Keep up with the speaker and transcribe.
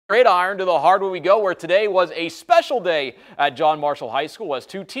Gridiron to the hardwood we go, where today was a special day at John Marshall High School as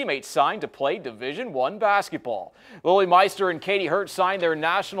two teammates signed to play Division I basketball. Lilly Meister and Katie Hurt signed their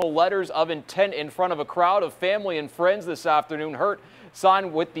national letters of intent in front of a crowd of family and friends this afternoon. Hurt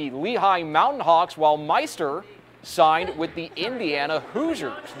signed with the Lehigh Mountain Hawks, while Meister signed with the Indiana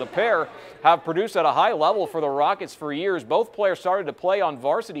Hoosiers. The pair have produced at a high level for the Rockets for years. Both players started to play on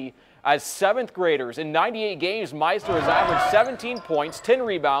varsity as 7th graders. In 98 games, Meister has averaged 17 points, 10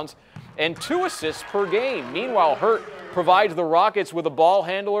 rebounds, and 2 assists per game. Meanwhile, Hurt provides the Rockets with a ball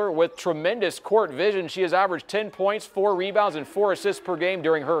handler with tremendous court vision. She has averaged 10 points, 4 rebounds, and 4 assists per game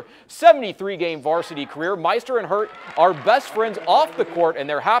during her 73-game varsity career. Meister and Hurt are best friends off the court, and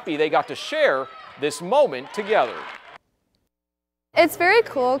they're happy they got to share this moment together. It's very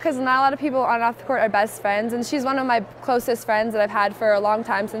cool because not a lot of people on and off the court are best friends, and she's one of my closest friends that I've had for a long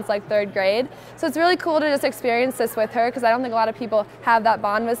time, since like 3rd grade. So it's really cool to just experience this with her, because I don't think a lot of people have that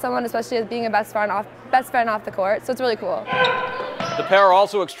bond with someone, especially as being a best friend off the court. So it's really cool. The pair are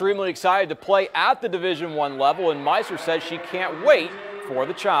also extremely excited to play at the Division I level, and Meister says she can't wait for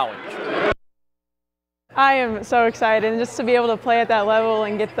the challenge. I am so excited, and just to be able to play at that level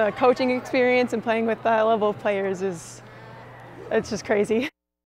and get the coaching experience and playing with that level of players it's just crazy.